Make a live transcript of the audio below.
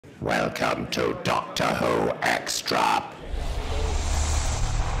Welcome to Doctor Who Extra.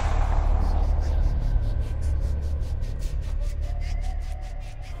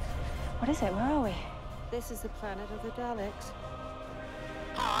 What is it? Where are we? This is the planet of the Daleks.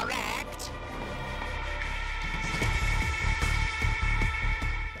 Correct.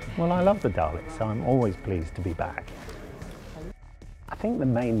 Well, I love the Daleks, so I'm always pleased to be back. I think the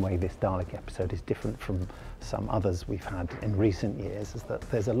main way this Dalek episode is different from some others we've had in recent years is that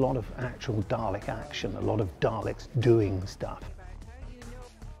there's a lot of actual Dalek action, a lot of Daleks doing stuff.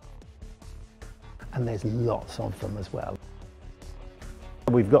 And there's lots of them as well.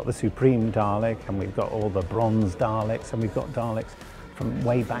 We've got the Supreme Dalek, and we've got all the Bronze Daleks, and we've got Daleks from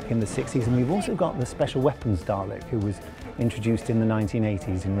way back in the 60s, and we've also got the Special Weapons Dalek, who was introduced in the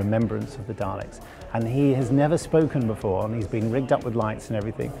 1980s in remembrance of the Daleks. And he has never spoken before, and he's been rigged up with lights and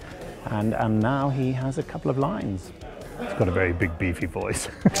everything, and now he has a couple of lines. He's got a very big, beefy voice.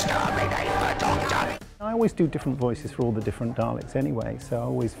 I always do different voices for all the different Daleks anyway, so I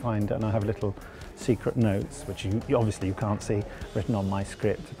always find, and I have little secret notes, which you obviously you can't see, written on my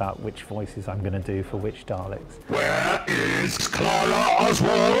script about which voices I'm going to do for which Daleks. Where is Clara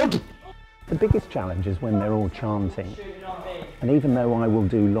Oswald? The biggest challenge is when they're all chanting, and even though I will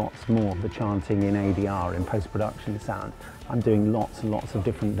do lots more of the chanting in ADR, in post-production sound, I'm doing lots and lots of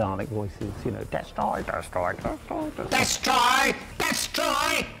different Dalek voices, you know, destroy, destroy, destroy, destroy,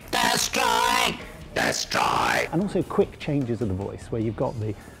 Destroy, destroy, destroy. and also quick changes of the voice, where you've got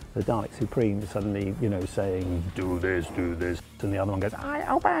the Dalek Supreme suddenly, you know, saying, do this, and the other one goes, I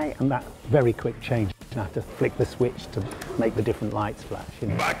obey, and that very quick change. You have to flick the switch to make the different lights flash, you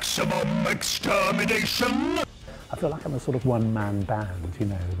know. Maximum extermination. I feel like I'm a sort of one-man band, you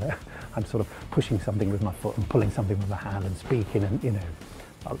know. I'm sort of pushing something with my foot and pulling something with my hand and speaking, and, you know,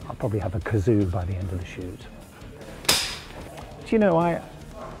 I'll probably have a kazoo by the end of the shoot. Do you know,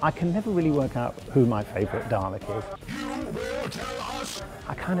 I can never really work out who my favourite Dalek is. You will tell us.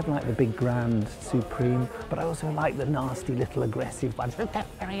 I kind of like the big grand Supreme, but I also like the nasty little aggressive ones who get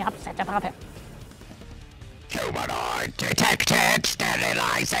very upset about it. Humanoid detected.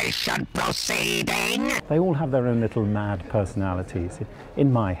 Sterilization proceeding. They all have their own little mad personalities,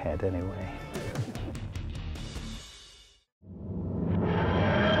 in my head anyway.